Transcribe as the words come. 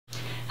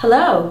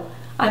Hello,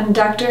 I'm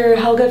Dr.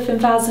 Helga from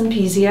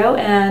Pizio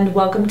and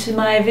welcome to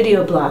my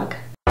video blog.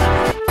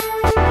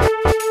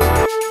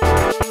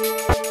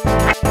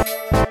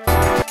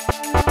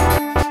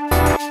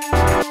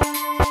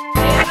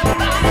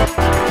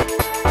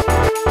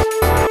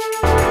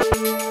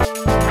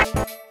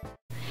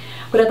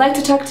 What I'd like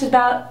to talk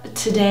about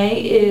today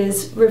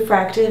is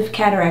refractive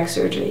cataract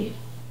surgery.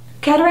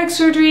 Cataract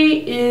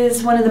surgery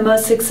is one of the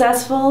most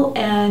successful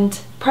and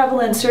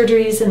prevalent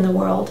surgeries in the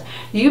world.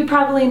 You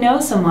probably know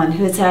someone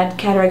who has had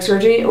cataract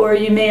surgery, or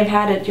you may have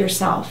had it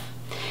yourself.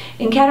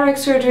 In cataract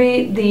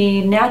surgery,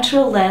 the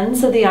natural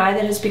lens of the eye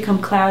that has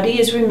become cloudy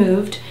is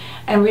removed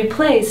and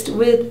replaced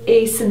with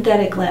a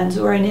synthetic lens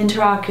or an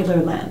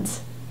intraocular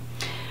lens.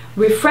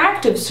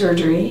 Refractive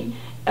surgery,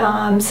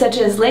 such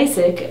as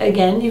LASIK,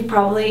 again, you've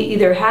probably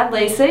either had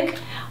LASIK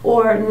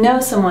or know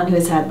someone who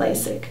has had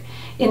LASIK.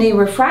 In a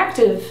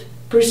refractive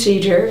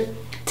procedure,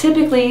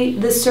 typically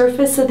the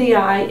surface of the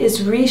eye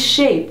is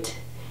reshaped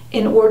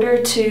in order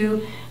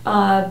to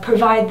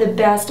provide the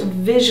best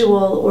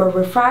visual or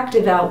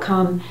refractive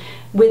outcome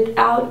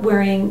without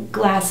wearing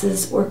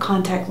glasses or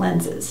contact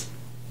lenses.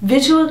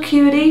 Visual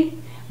acuity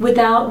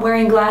without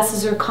wearing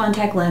glasses or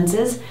contact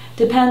lenses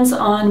depends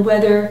on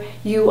whether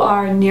you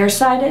are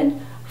nearsighted,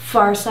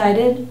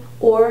 farsighted,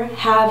 or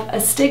have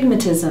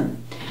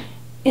astigmatism.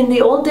 In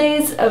the old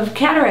days of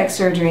cataract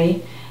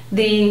surgery,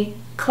 the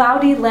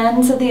cloudy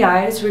lens of the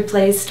eye is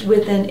replaced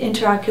with an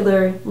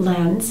intraocular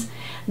lens.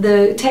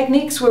 The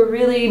techniques were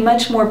really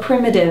much more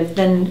primitive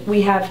than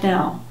we have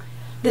now.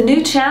 The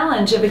new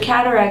challenge of a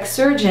cataract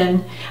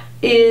surgeon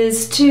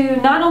is to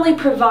not only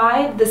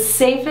provide the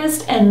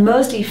safest and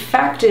most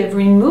effective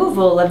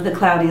removal of the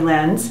cloudy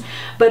lens,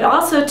 but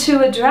also to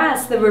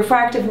address the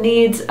refractive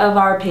needs of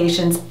our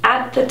patients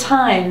at the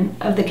time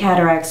of the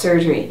cataract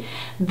surgery.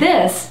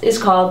 This is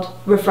called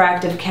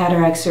refractive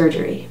cataract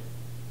surgery.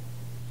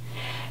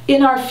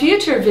 In our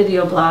future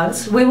video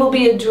blogs, we will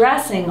be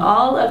addressing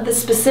all of the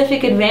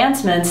specific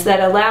advancements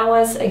that allow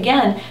us,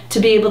 again,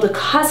 to be able to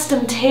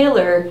custom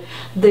tailor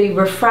the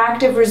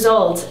refractive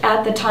results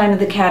at the time of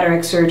the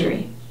cataract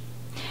surgery.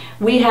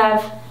 We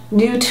have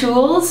new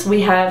tools,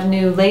 we have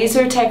new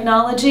laser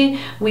technology,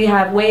 we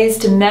have ways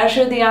to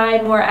measure the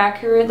eye more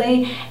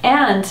accurately,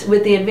 and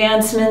with the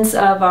advancements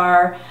of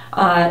our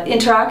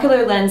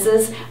intraocular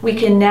lenses, we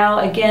can now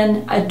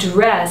again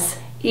address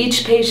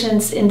each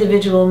patient's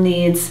individual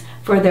needs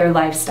for their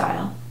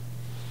lifestyle.